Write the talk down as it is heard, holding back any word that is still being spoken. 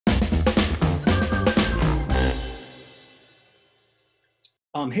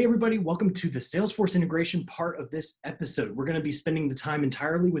Hey everybody, welcome to the Salesforce integration part of this episode. We're going to be spending the time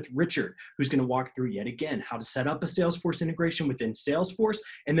entirely with Richard, who's going to walk through yet again how to set up a Salesforce integration within Salesforce,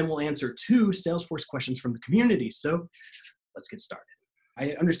 and then we'll answer 2 Salesforce questions from the community. So let's get started.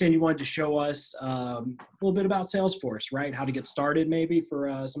 I understand you wanted to show us a little bit about Salesforce, right? How to get started maybe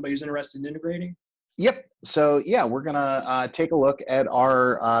for somebody who's interested in integrating? Yep. So yeah, we're gonna take a look at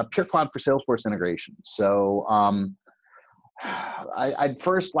our PureCloud for Salesforce integration. I'd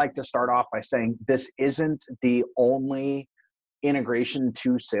first like to start off by saying this isn't the only integration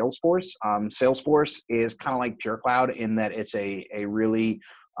to Salesforce. Salesforce is kind of like PureCloud in that it's a really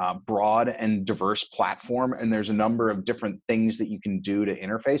broad and diverse platform, and there's a number of different things that you can do to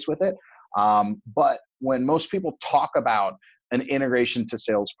interface with it. But when most people talk about an integration to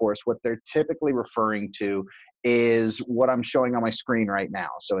Salesforce, what they're typically referring to is what I'm showing on my screen right now.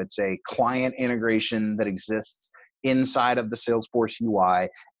 So it's a client integration that exists inside of the Salesforce UI,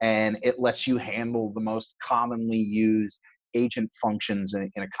 and it lets you handle the most commonly used agent functions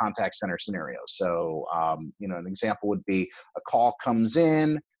in a contact center scenario. So, an example would be a call comes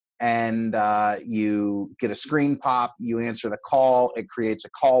in and you get a screen pop, you answer the call, it creates a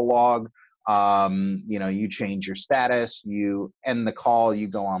call log. You change your status, you end the call, you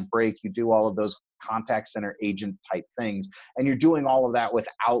go on break, you do all of those contact center agent type things. And you're doing all of that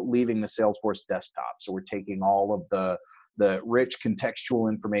without leaving the Salesforce desktop. So we're taking all of the rich contextual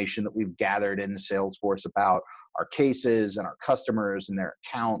information that we've gathered in Salesforce about our cases and our customers and their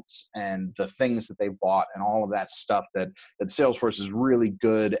accounts and the things that they've bought and all of that stuff that Salesforce is really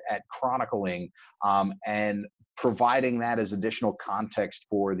good at chronicling, and providing that as additional context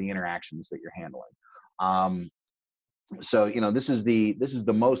for the interactions that you're handling. This is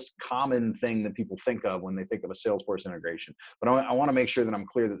the most common thing that people think of when they think of a Salesforce integration. But I want to make sure that I'm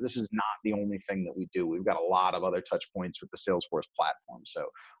clear that this is not the only thing that we do. We've got a lot of other touch points with the Salesforce platform. So,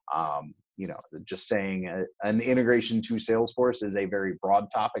 just saying an integration to Salesforce is a very broad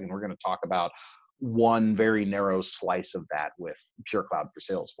topic, and we're going to talk about one very narrow slice of that with PureCloud for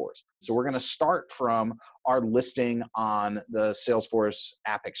Salesforce. So we're going to start from our listing on the Salesforce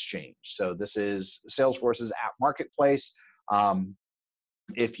App Exchange. So this is Salesforce's app marketplace.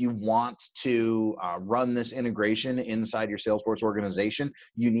 If you want to run this integration inside your Salesforce organization,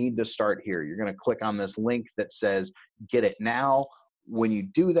 you need to start here. You're going to click on this link that says Get It Now. When you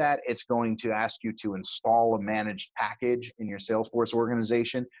do that, it's going to ask you to install a managed package in your Salesforce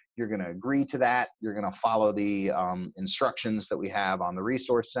organization. You're going to agree to that. You're going to follow the instructions that we have on the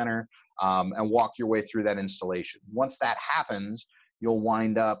Resource Center, and walk your way through that installation. Once that happens, you'll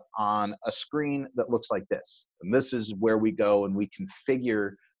wind up on a screen that looks like this. And this is where we go and we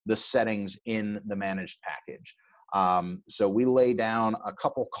configure the settings in the managed package. So we lay down a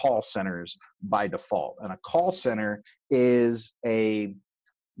couple call centers by default. And a call center is a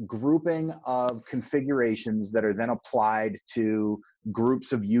grouping of configurations that are then applied to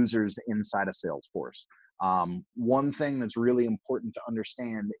groups of users inside of Salesforce. One thing that's really important to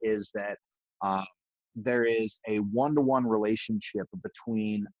understand is that there is a one-to-one relationship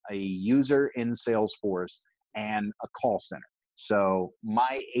between a user in Salesforce and a call center. So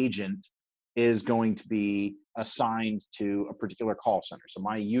my agent is going to be assigned to a particular call center. So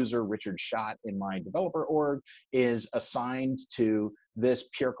my user, Richard Schott, in my developer org is assigned to this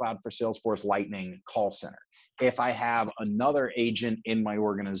PureCloud for Salesforce Lightning call center. If I have another agent in my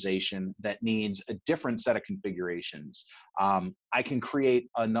organization that needs a different set of configurations, I can create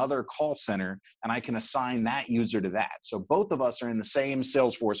another call center and I can assign that user to that. So both of us are in the same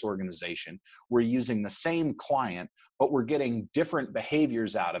Salesforce organization. We're using the same client, but we're getting different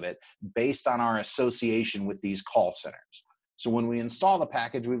behaviors out of it based on our association with these call centers. So when we install the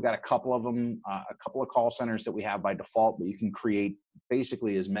package, we've got a couple of them, a couple of call centers that we have by default, but you can create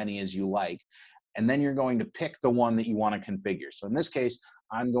basically as many as you like. And then you're going to pick the one that you want to configure. So in this case,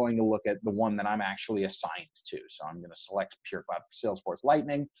 I'm going to look at the one that I'm actually assigned to. So I'm going to select PureCloud for Salesforce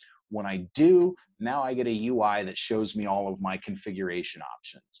Lightning. When I do, now I get a UI that shows me all of my configuration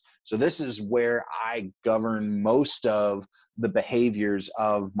options. So this is where I govern most of the behaviors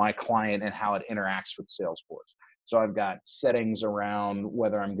of my client and how it interacts with Salesforce. So I've got settings around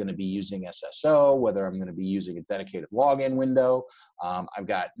whether I'm going to be using SSO, whether I'm going to be using a dedicated login window. I've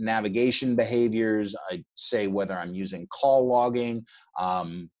got navigation behaviors. I say whether I'm using call logging.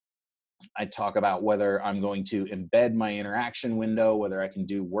 I talk about whether I'm going to embed my interaction window, whether I can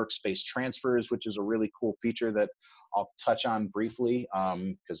do workspace transfers, which is a really cool feature that I'll touch on briefly,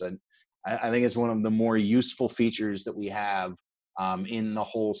 because I think it's one of the more useful features that we have in the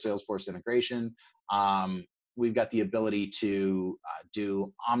whole Salesforce integration. we've got the ability to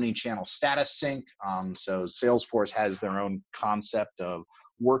do omni-channel status sync. So Salesforce has their own concept of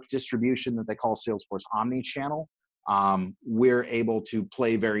work distribution that they call Salesforce omni-channel. We're able to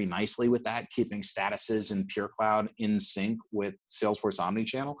play very nicely with that, keeping statuses in PureCloud in sync with Salesforce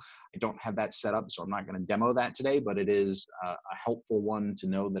omni-channel. I don't have that set up, so I'm not going to demo that today, but it is a helpful one to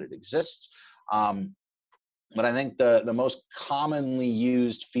know that it exists. But I think the most commonly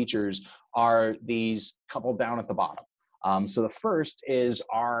used features are these couple down at the bottom. So the first is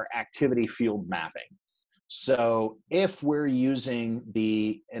our activity field mapping. So if we're using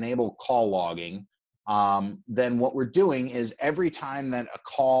the enable call logging, then what we're doing is every time that a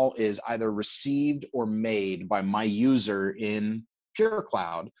call is either received or made by my user in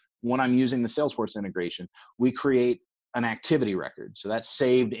PureCloud, when I'm using the Salesforce integration, we create an activity record. So that's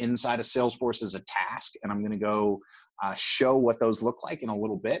saved inside of Salesforce as a task, and I'm going to go show what those look like in a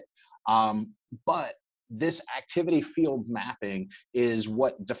little bit. But this activity field mapping is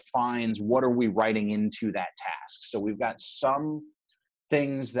what defines what are we writing into that task. So we've got some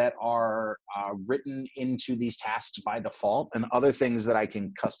things that are written into these tasks by default and other things that I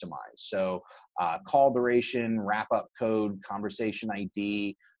can customize. So call duration, wrap up code, conversation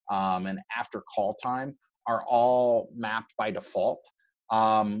ID, and after call time are all mapped by default.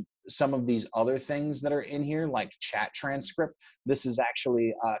 Some of these other things that are in here, like chat transcript, this is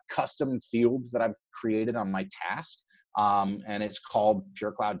actually a custom field that I've created on my task, and it's called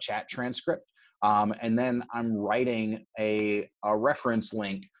PureCloud Chat Transcript. And then I'm writing a reference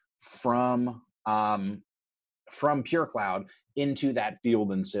link from PureCloud into that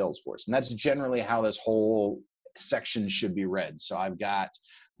field in Salesforce. And that's generally how this whole section should be read. So I've got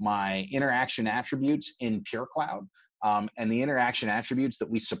my interaction attributes in PureCloud, and the interaction attributes that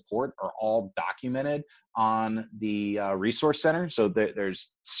we support are all documented on the Resource Center. So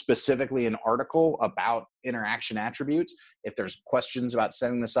there's specifically an article about interaction attributes. If there's questions about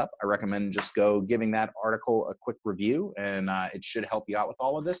setting this up, I recommend just giving that article a quick review, and it should help you out with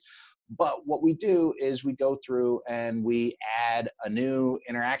all of this. But what we do is we go through and we add a new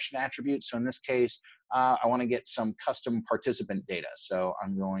interaction attribute. So in this case, I want to get some custom participant data. So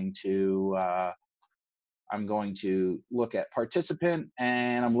I'm going to look at participant,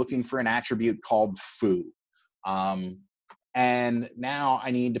 and I'm looking for an attribute called foo. And now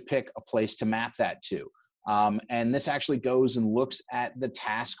I need to pick a place to map that to. And this actually goes and looks at the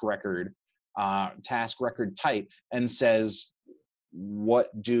task record type and says, what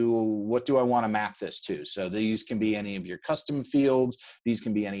do I want to map this to? So these can be any of your custom fields. These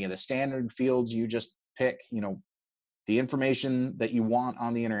can be any of the standard fields. You just pick, the information that you want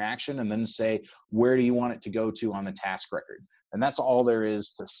on the interaction, and then say, where do you want it to go to on the task record? And that's all there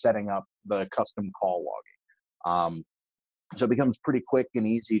is to setting up the custom call logging. So it becomes pretty quick and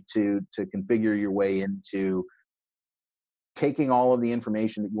easy to configure your way into taking all of the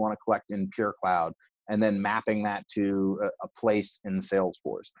information that you want to collect in PureCloud and then mapping that to a place in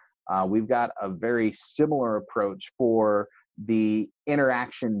Salesforce. We've got a very similar approach for the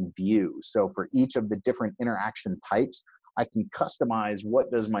interaction view. So for each of the different interaction types, I can customize what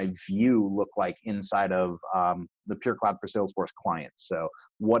does my view look like inside of the PureCloud for Salesforce clients. So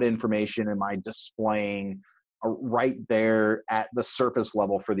what information am I displaying right there at the surface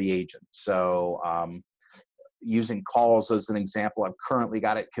level for the agent? So using calls as an example, I've currently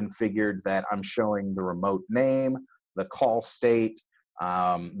got it configured that I'm showing the remote name, the call state,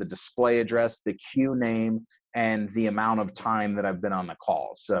 the display address, the queue name, and the amount of time that I've been on the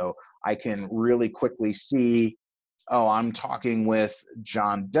call. So I can really quickly see, oh, I'm talking with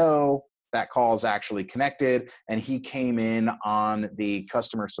John Doe. That call is actually connected, and he came in on the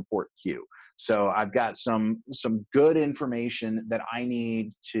customer support queue. So I've got some good information that I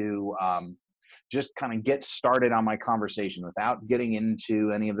need to just kind of get started on my conversation without getting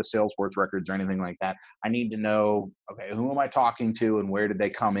into any of the Salesforce records or anything like that. I need to know, okay, who am I talking to and where did they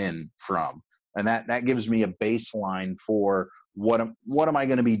come in from? And that gives me a baseline for what am I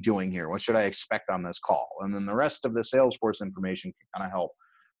going to be doing here? What should I expect on this call? And then the rest of the Salesforce information can kind of help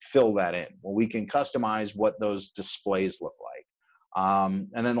fill that in. Well, we can customize what those displays look like.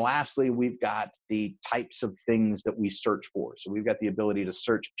 And then lastly, we've got the types of things that we search for. So we've got the ability to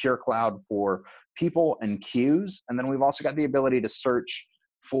search PureCloud for people and queues. And then we've also got the ability to search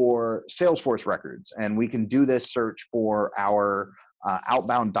for Salesforce records. And we can do this search for our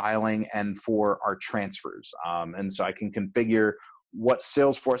outbound dialing and for our transfers. And so I can configure what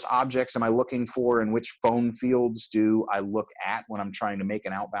Salesforce objects am I looking for and which phone fields do I look at when I'm trying to make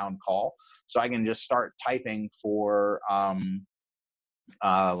an outbound call. So I can just start typing for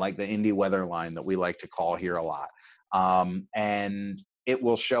like the Indy weather line that we like to call here a lot. And it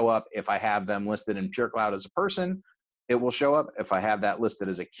will show up if I have them listed in PureCloud as a person. It will show up. If I have that listed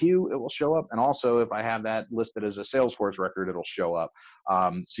as a queue, it will show up. And also if I have that listed as a Salesforce record, it'll show up.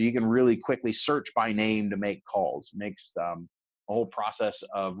 So you can really quickly search by name to make calls. Makes the whole process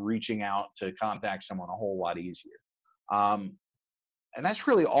of reaching out to contact someone a whole lot easier. And that's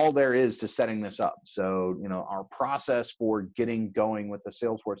really all there is to setting this up. So, our process for getting going with the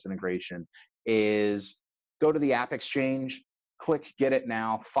Salesforce integration is go to the App Exchange, click Get It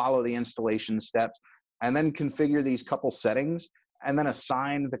Now, follow the installation steps, and then configure these couple settings, and then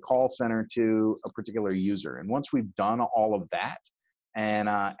assign the call center to a particular user. And once we've done all of that and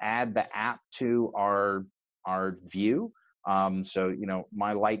add the app to our view, so,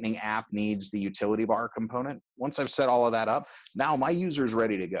 my Lightning app needs the utility bar component. Once I've set all of that up, now my user's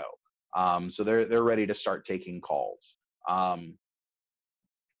ready to go. So they're ready to start taking calls.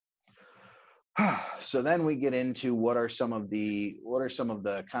 So then we get into what are some of the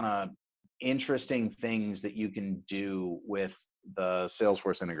kind of interesting things that you can do with the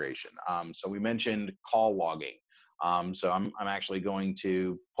Salesforce integration. So we mentioned call logging. So I'm actually going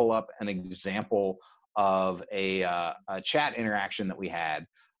to pull up an example of a chat interaction that we had,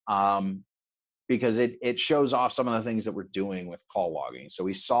 because it shows off some of the things that we're doing with call logging. So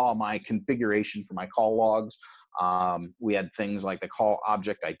we saw my configuration for my call logs. We had things like the call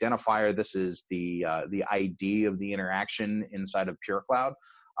object identifier. This is the ID of the interaction inside of PureCloud.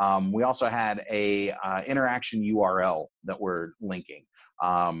 We also had a interaction URL that we're linking.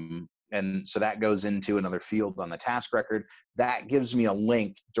 And so that goes into another field on the task record. That gives me a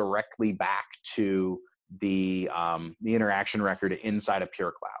link directly back to the interaction record inside of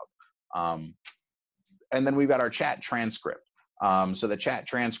PureCloud. And then we've got our chat transcript. So the chat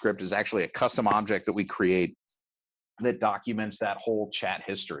transcript is actually a custom object that we create that documents that whole chat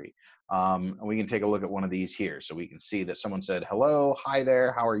history. And we can take a look at one of these here. So we can see that someone said, hello, hi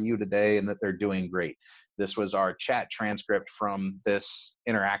there, how are you today? And that they're doing great. This was our chat transcript from this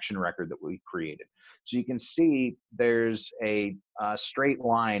interaction record that we created. So you can see there's a straight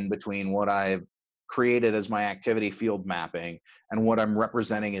line between what I've created as my activity field mapping and what I'm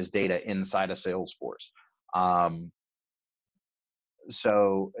representing as data inside of Salesforce.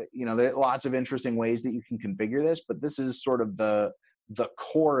 So, there are lots of interesting ways that you can configure this, but this is sort of the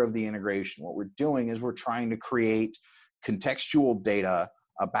core of the integration. What we're doing is we're trying to create contextual data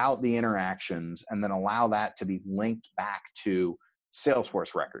about the interactions and then allow that to be linked back to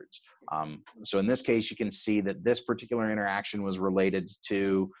Salesforce records. So in this case, you can see that this particular interaction was related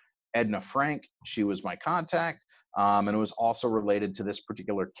to Edna Frank. She was my contact, and it was also related to this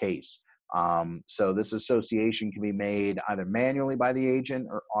particular case. So this association can be made either manually by the agent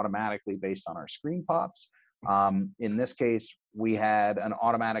or automatically based on our screen pops. In this case, we had an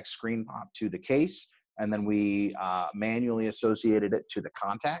automatic screen pop to the case, and then we manually associated it to the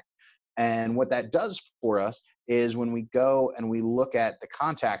contact. And what that does for us is when we go and we look at the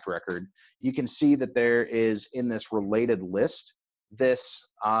contact record, you can see that there is in this related list, this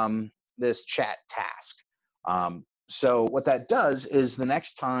chat task. So what that does is the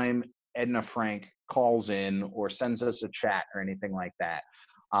next time Edna Frank calls in or sends us a chat or anything like that,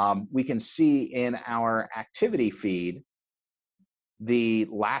 we can see in our activity feed the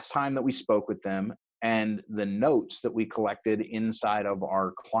last time that we spoke with them and the notes that we collected inside of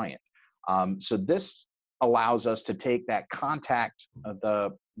our client. So this allows us to take that contact,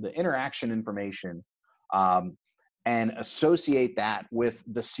 the interaction information, and associate that with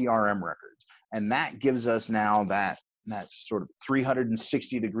the CRM records. And that gives us now that sort of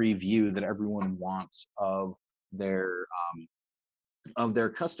 360-degree view that everyone wants of their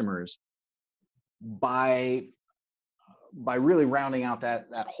customers by really rounding out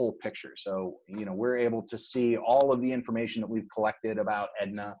that whole picture. So, we're able to see all of the information that we've collected about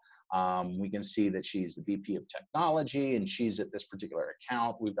Edna. We can see that she's the VP of technology and she's at this particular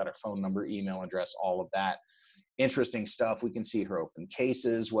account. We've got her phone number, email address, all of that. Interesting stuff. We can see her open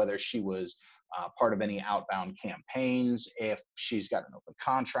cases, whether she was part of any outbound campaigns, if she's got an open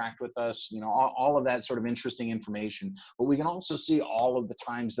contract with us, all of that sort of interesting information. But we can also see all of the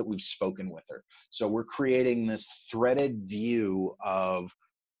times that we've spoken with her. So we're creating this threaded view of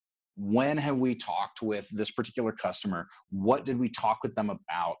when have we talked with this particular customer, what did we talk with them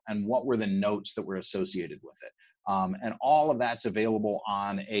about, and what were the notes that were associated with it. And all of that's available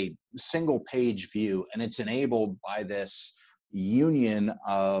on a single page view, and it's enabled by this union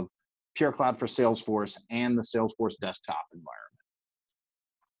of PureCloud for Salesforce and the Salesforce desktop environment.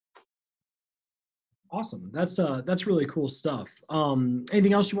 Awesome. That's really cool stuff.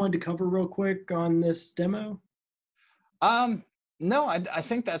 Anything else you wanted to cover real quick on this demo? No, I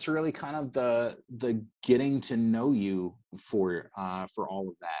think that's really kind of the getting to know you for all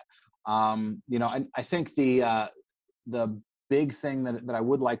of that. You know, I think the big thing that I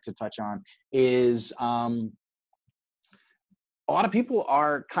would like to touch on is a lot of people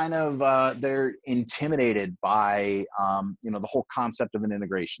are kind of they're intimidated by you know, the whole concept of an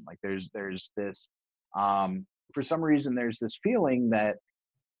integration. Like there's this for some reason there's this feeling that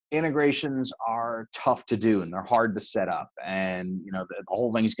integrations are tough to do and they're hard to set up, and you know, the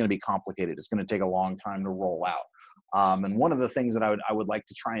whole thing is going to be complicated. It's going to take a long time to roll out. And one of the things that I would like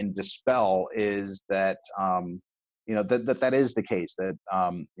to try and dispel is that you know, that is the case. That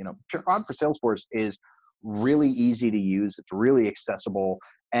you know, PureCloud for Salesforce is really easy to use. It's really accessible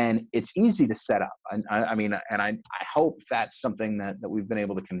and it's easy to set up. I mean, and I hope that's something that we've been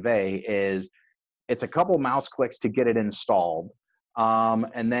able to convey is it's a couple mouse clicks to get it installed.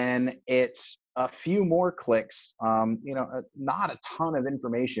 And then it's a few more clicks, you know, not a ton of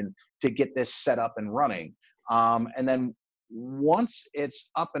information to get this set up and running. And then once it's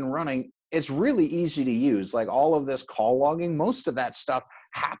up and running, it's really easy to use. Like all of this call logging, most of that stuff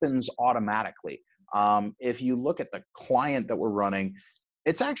happens automatically. If you look at the client that we're running,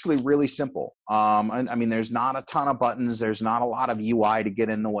 it's actually really simple. I mean, there's not a ton of buttons. There's not a lot of UI to get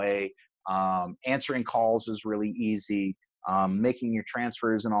in the way. Answering calls is really easy. Making your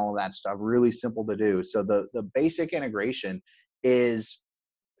transfers and all of that stuff, really simple to do. So the basic integration is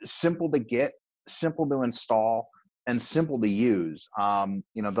simple to get, simple to install, and simple to use. You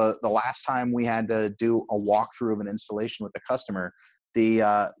know, the last time we had to do a walkthrough of an installation with the customer,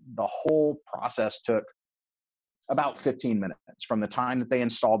 the whole process took about 15 minutes from the time that they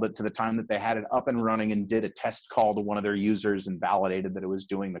installed it to the time that they had it up and running and did a test call to one of their users and validated that it was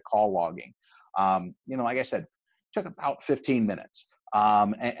doing the call logging. You know, like I said, took about 15 minutes.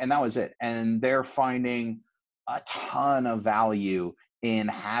 And that was it. And they're finding a ton of value in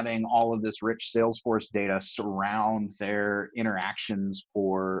having all of this rich Salesforce data surround their interactions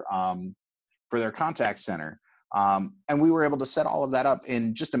for their contact center. And we were able to set all of that up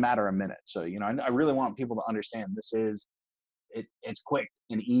in just a matter of minutes. So, you know, I really want people to understand this is, it's quick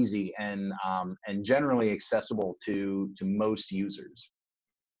and easy and generally accessible to most users.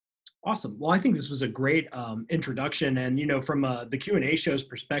 Awesome. Well, I think this was a great introduction. And, you know, from the Q&A show's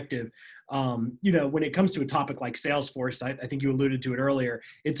perspective, you know, when it comes to a topic like Salesforce, I think you alluded to it earlier,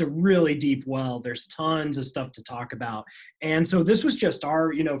 it's a really deep well. There's tons of stuff to talk about. And so this was just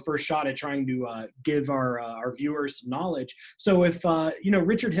our, you know, first shot at trying to give our viewers some knowledge. So if, you know,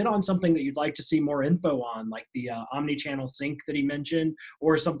 Richard hit on something that you'd like to see more info on, like the omni-channel sync that he mentioned,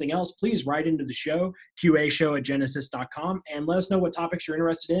 or something else, please write into the show, QAshow@genesys.com, and let us know what topics you're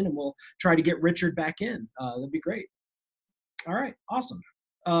interested in, and we'll try to get Richard back in. That'd be great. All right, awesome.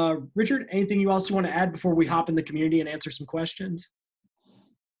 Richard, anything else you want to add before we hop in the community and answer some questions?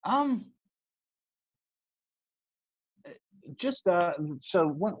 Just so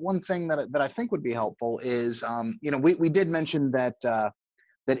one thing that I think would be helpful is, you know, we did mention that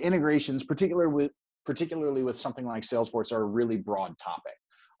that integrations, particularly with something like Salesforce, are a really broad topic.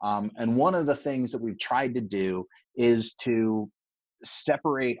 And one of the things that we've tried to do is to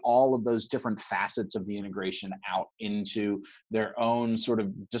separate all of those different facets of the integration out into their own sort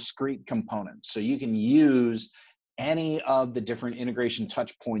of discrete components. So you can use any of the different integration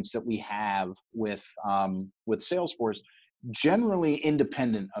touch points that we have with Salesforce, generally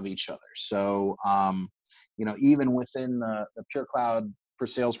independent of each other. So you know, even within the PureCloud for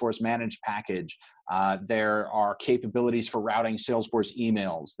Salesforce managed package, there are capabilities for routing Salesforce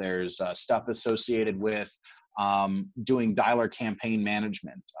emails. There's stuff associated with doing dialer campaign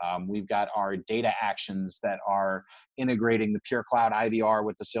management. We've got our data actions that are integrating the PureCloud IVR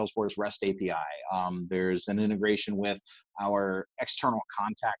with the Salesforce REST API. There's an integration with our external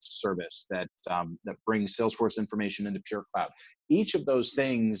contact service that brings Salesforce information into PureCloud. Each of those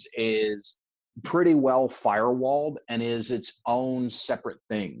things is pretty well firewalled and is its own separate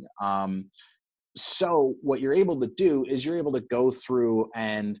thing. So what you're able to do is you're able to go through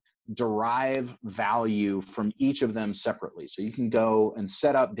and derive value from each of them separately. So you can go and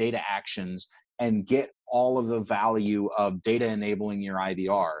set up data actions and get all of the value of data enabling your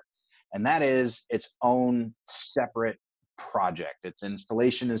IVR. And that is its own separate project. Its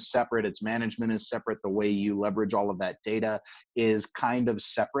installation is separate. Its management is separate. The way you leverage all of that data is kind of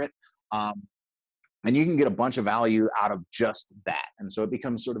separate. And you can get a bunch of value out of just that. And so it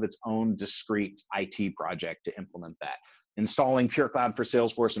becomes sort of its own discrete IT project to implement that. Installing PureCloud for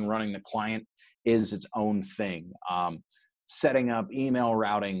Salesforce and running the client is its own thing. Setting up email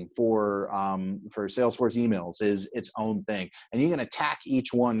routing for Salesforce emails is its own thing. And you can attack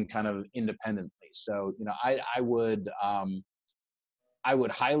each one kind of independently. So, you know, I would I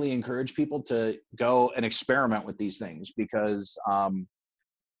would highly encourage people to go and experiment with these things because,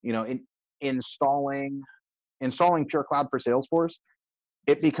 installing PureCloud for Salesforce,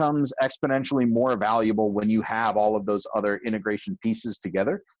 it becomes exponentially more valuable when you have all of those other integration pieces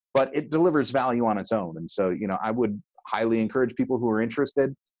together, but it delivers value on its own. And so, I would highly encourage people who are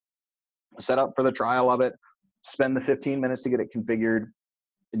interested, set up for the trial of it, spend the 15 minutes to get it configured,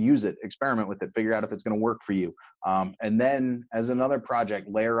 and use it, experiment with it, figure out if it's going to work for you. And then as another project,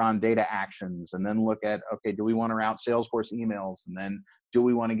 layer on data actions, and then look at, okay, do we want to route Salesforce emails? And then do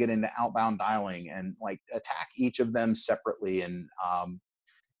we want to get into outbound dialing, and attack each of them separately? And,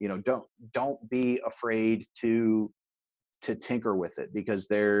 don't be afraid to tinker with it, because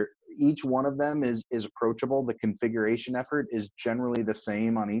each one of them is approachable. The configuration effort is generally the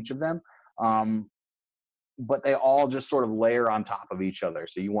same on each of them. But they all just sort of layer on top of each other.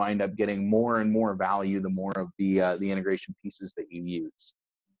 So you wind up getting more and more value the more of the integration pieces that you use.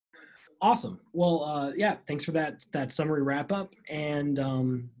 Awesome. Well, yeah, thanks for that summary wrap up. And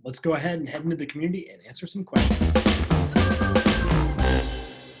let's go ahead and head into the community and answer some questions.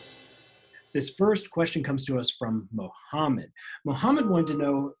 This first question comes to us from Mohammed. Mohammed wanted to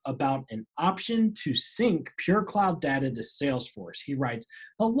know about an option to sync PureCloud data to Salesforce. He writes,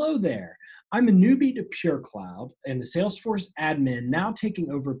 "Hello there. I'm a newbie to PureCloud and a Salesforce admin now taking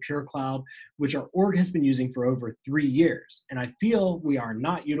over PureCloud, which our org has been using for over 3 years. And I feel we are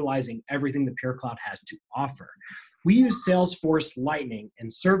not utilizing everything that PureCloud has to offer. We use Salesforce Lightning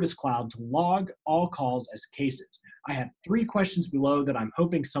and Service Cloud to log all calls as cases. I have 3 questions below that I'm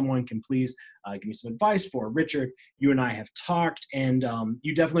hoping someone can please give me some advice for. Richard, you and I have talked, and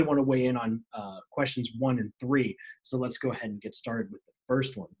you definitely want to weigh in on questions 1 and 3. So let's go ahead and get started with the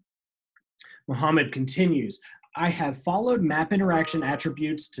first one. Mohammed continues, I have followed map interaction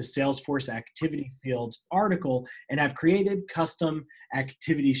attributes to Salesforce activity fields article and have created custom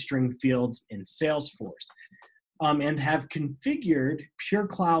activity string fields in Salesforce. And have configured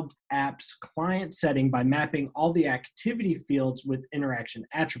PureCloud apps client setting by mapping all the activity fields with interaction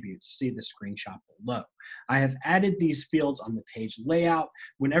attributes. See the screenshot below. I have added these fields on the page layout.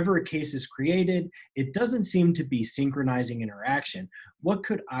 Whenever a case is created, it doesn't seem to be synchronizing interaction. What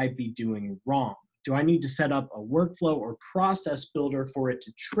could I be doing wrong? Do I need to set up a workflow or process builder for it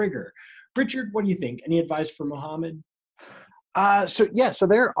to trigger? Richard, what do you think? Any advice for Mohammed? So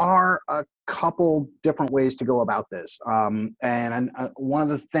there are a couple different ways to go about this. And one of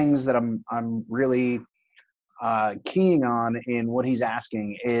the things that I'm really keying on in what he's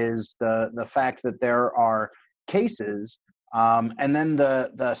asking is the fact that there are cases and then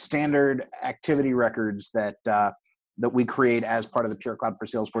the standard activity records that we create as part of the PureCloud for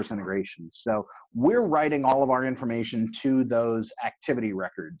Salesforce integration. So we're writing all of our information to those activity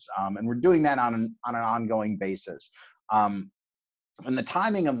records, and we're doing that on an ongoing basis. And the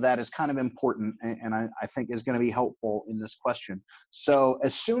timing of that is kind of important, and I think is going to be helpful in this question. So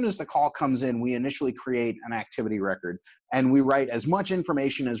as soon as the call comes in, we initially create an activity record, and we write as much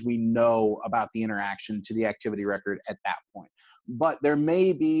information as we know about the interaction to the activity record at that point. But there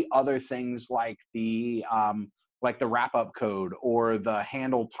may be other things like the wrap-up code or the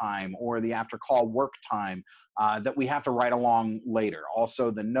handle time or the after-call work time that we have to write along later.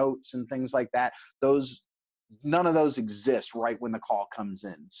 Also the notes and things like that, none of those exist right when the call comes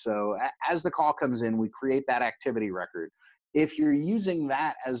in. So as the call comes in, we create that activity record. If you're using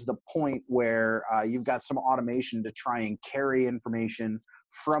that as the point where you've got some automation to try and carry information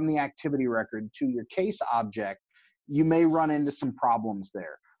from the activity record to your case object, you may run into some problems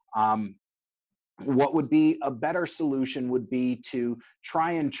there. What would be a better solution would be to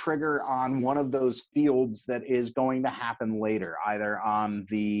try and trigger on one of those fields that is going to happen later, either on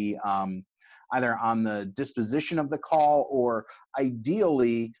the disposition of the call, or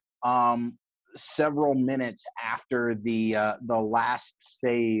ideally several minutes after the last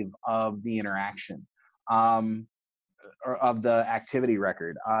save of the interaction or of the activity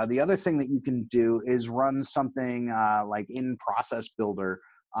record. The other thing that you can do is run something like in process builder,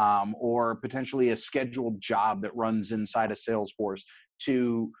 or potentially a scheduled job that runs inside of Salesforce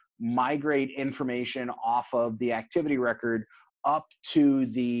to migrate information off of the activity record up to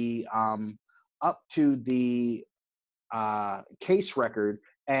the case record,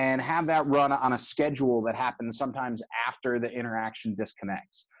 and have that run on a schedule that happens sometimes after the interaction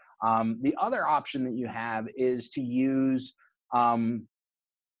disconnects. The other option that you have is to use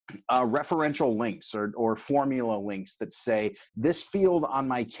referential links or formula links that say this field on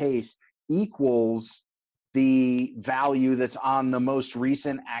my case equals the value that's on the most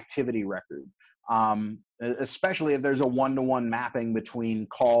recent activity record. Especially if there's a one-to-one mapping between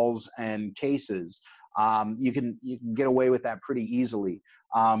calls and cases. You can get away with that pretty easily.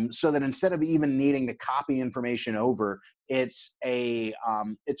 So that instead of even needing to copy information over, it's a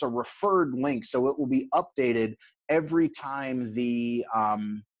referred link. So it will be updated every time the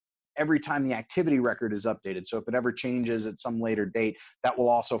activity record is updated. So if it ever changes at some later date, that will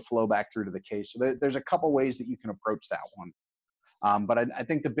also flow back through to the case. So there's a couple ways that you can approach that one. But I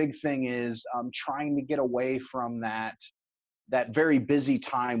think the big thing is trying to get away from that very busy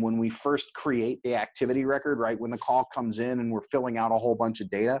time when we first create the activity record, right? When the call comes in and we're filling out a whole bunch of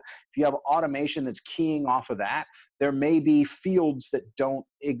data. If you have automation that's keying off of that, there may be fields that don't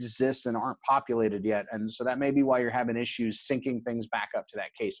exist and aren't populated yet. And so that may be why you're having issues syncing things back up to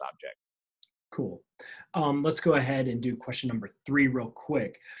that case object. Cool. Let's go ahead and do question number 3 real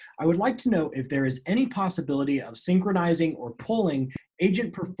quick. I would like to know if there is any possibility of synchronizing or pulling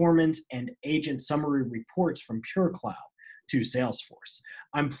agent performance and agent summary reports from PureCloud to Salesforce.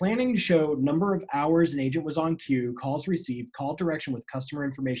 I'm planning to show number of hours an agent was on queue, calls received, call direction with customer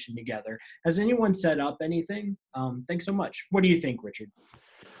information together. Has anyone set up anything? Thanks so much. What do you think, Richard?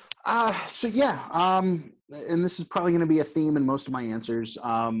 So yeah, and this is probably going to be a theme in most of my answers.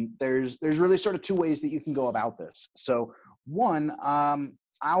 There's really sort of 2 ways that you can go about this. So one,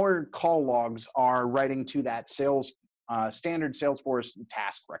 our call logs are writing to that standard Salesforce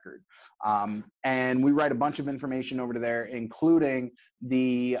task record. And we write a bunch of information over to there, including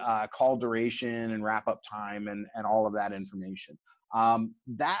the call duration and wrap up time and all of that information.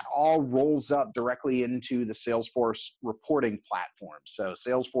 That all rolls up directly into the Salesforce reporting platform. So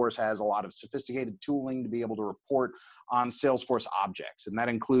Salesforce has a lot of sophisticated tooling to be able to report on Salesforce objects, and that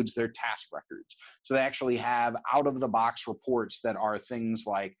includes their task records. So they actually have out-of-the-box reports that are things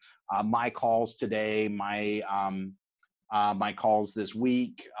like my calls today, my calls this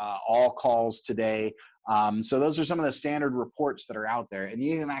week, all calls today. So those are some of the standard reports that are out there, and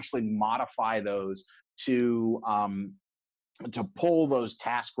you can actually modify those to pull those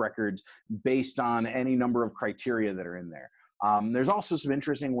task records based on any number of criteria that are in there. There's also some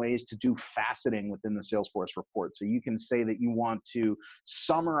interesting ways to do faceting within the Salesforce report. So you can say that you want to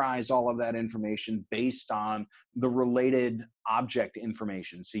summarize all of that information based on the related object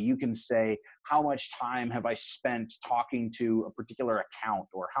information. So you can say, how much time have I spent talking to a particular account,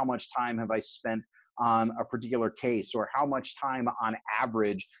 or how much time have I spent on a particular case, or how much time on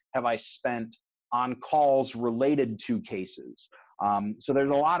average have I spent on calls related to cases. So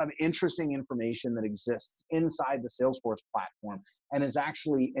there's a lot of interesting information that exists inside the Salesforce platform and is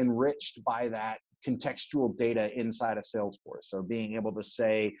actually enriched by that contextual data inside of Salesforce. So being able to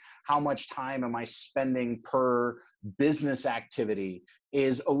say, how much time am I spending per business activity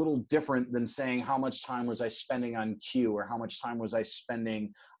is a little different than saying, how much time was I spending on queue, or how much time was I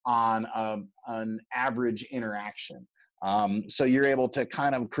spending on an average interaction. So you're able to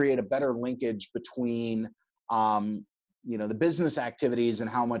kind of create a better linkage between, the business activities and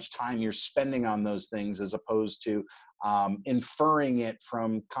how much time you're spending on those things, as opposed to inferring it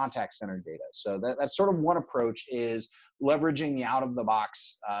from contact center data. So that's sort of one approach, is leveraging the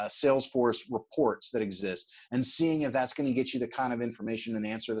out-of-the-box Salesforce reports that exist and seeing if that's going to get you the kind of information and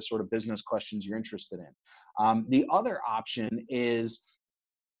answer the sort of business questions you're interested in. The other option is,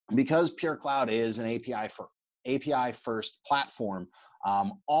 because PureCloud is an API first platform,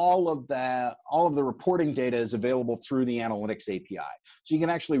 all of the reporting data is available through the Analytics API. So you can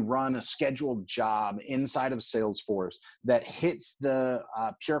actually run a scheduled job inside of Salesforce that hits the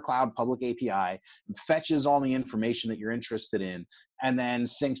PureCloud public API, and fetches all the information that you're interested in, and then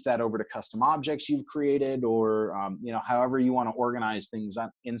syncs that over to custom objects you've created, or however you want to organize things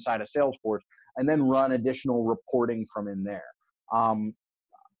inside of Salesforce, and then run additional reporting from in there.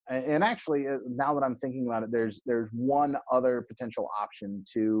 And actually, now that I'm thinking about it, there's one other potential option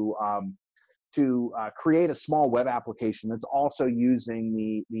to create a small web application that's also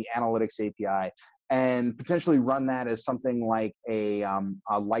using the Analytics API, and potentially run that as something like a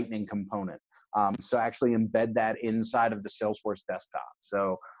Lightning component. So actually embed that inside of the Salesforce desktop.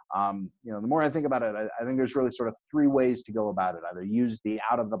 So the more I think about it, I think there's really sort of 3 ways to go about it. Either use the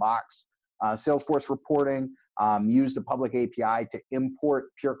out-of-the-box Salesforce reporting, use the public API to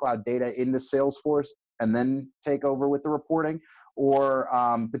import PureCloud data into Salesforce and then take over with the reporting, or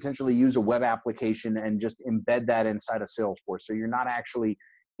potentially use a web application and just embed that inside of Salesforce. So you're not actually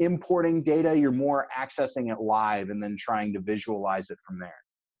importing data, you're more accessing it live and then trying to visualize it from there.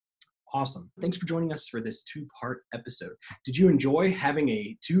 Awesome. Thanks for joining us for this 2-part episode. Did you enjoy having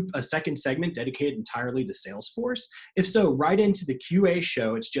a second segment dedicated entirely to Salesforce? If so, write into the QA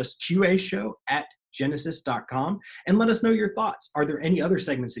show. It's just QAshow@genesys.com, and let us know your thoughts. Are there any other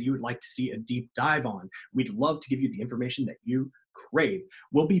segments that you would like to see a deep dive on? We'd love to give you the information that you crave.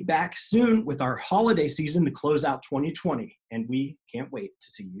 We'll be back soon with our holiday season to close out 2020, and we can't wait to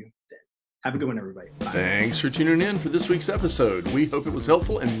see you then. Have a good one, everybody. Bye. Thanks for tuning in for this week's episode. We hope it was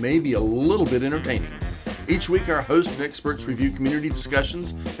helpful and maybe a little bit entertaining. Each week, our hosts and experts review community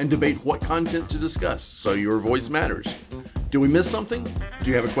discussions and debate what content to discuss, so your voice matters. Do we miss something? Do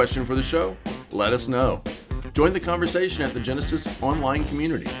you have a question for the show? Let us know. Join the conversation at the Genesys online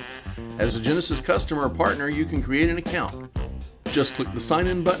community. As a Genesys customer or partner, you can create an account. Just click the sign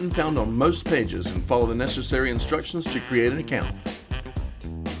in button found on most pages and follow the necessary instructions to create an account.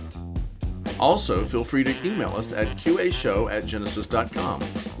 Also, feel free to email us at qashow@genesys.com.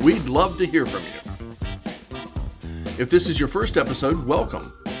 We'd love to hear from you. If this is your first episode,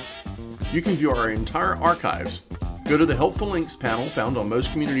 welcome. You can view our entire archives. Go to the Helpful Links panel found on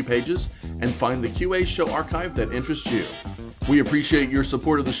most community pages and find the QA Show archive that interests you. We appreciate your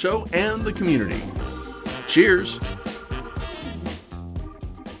support of the show and the community. Cheers!